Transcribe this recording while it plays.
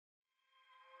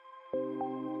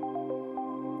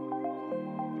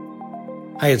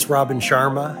Hi, it's Robin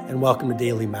Sharma, and welcome to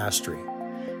Daily Mastery.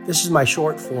 This is my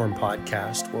short-form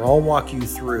podcast where I'll walk you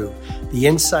through the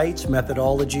insights,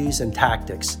 methodologies, and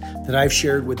tactics that I've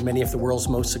shared with many of the world's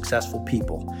most successful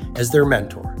people as their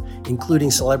mentor,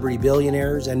 including celebrity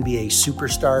billionaires, NBA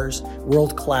superstars,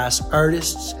 world-class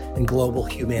artists, and global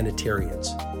humanitarians.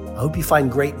 I hope you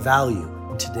find great value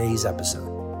in today's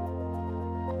episode.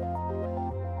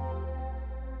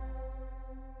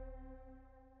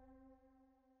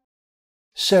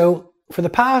 So, for the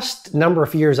past number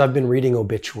of years, I've been reading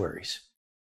obituaries.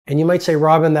 And you might say,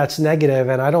 Robin, that's negative.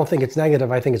 And I don't think it's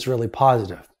negative. I think it's really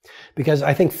positive. Because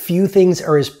I think few things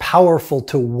are as powerful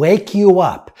to wake you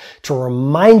up, to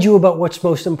remind you about what's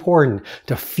most important,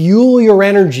 to fuel your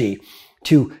energy,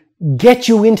 to get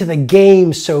you into the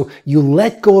game so you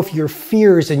let go of your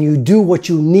fears and you do what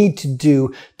you need to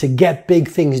do to get big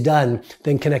things done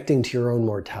than connecting to your own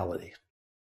mortality.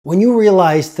 When you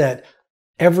realize that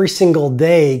every single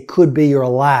day could be your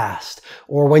last,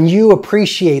 or when you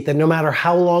appreciate that no matter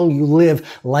how long you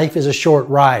live, life is a short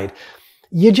ride,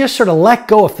 you just sort of let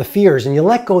go of the fears and you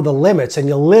let go of the limits and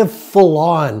you live full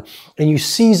on and you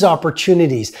seize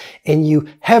opportunities and you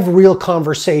have real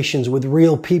conversations with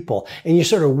real people and you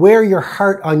sort of wear your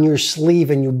heart on your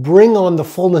sleeve and you bring on the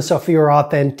fullness of your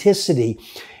authenticity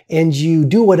and you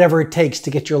do whatever it takes to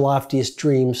get your loftiest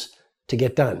dreams to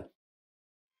get done.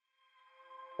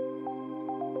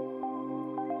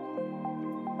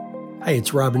 Hi,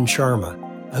 it's Robin Sharma.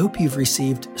 I hope you've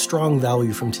received strong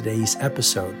value from today's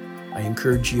episode. I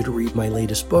encourage you to read my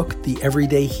latest book, The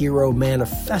Everyday Hero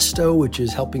Manifesto, which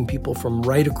is helping people from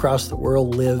right across the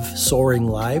world live soaring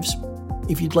lives.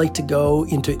 If you'd like to go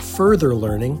into further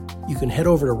learning, you can head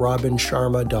over to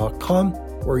robinsharma.com,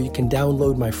 where you can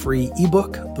download my free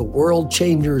ebook, The World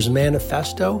Changers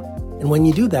Manifesto. And when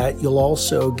you do that, you'll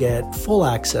also get full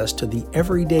access to the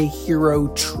Everyday Hero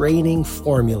Training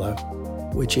Formula,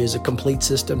 which is a complete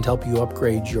system to help you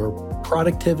upgrade your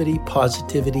productivity,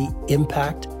 positivity,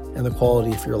 impact, and the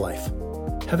quality of your life.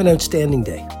 Have an outstanding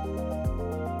day.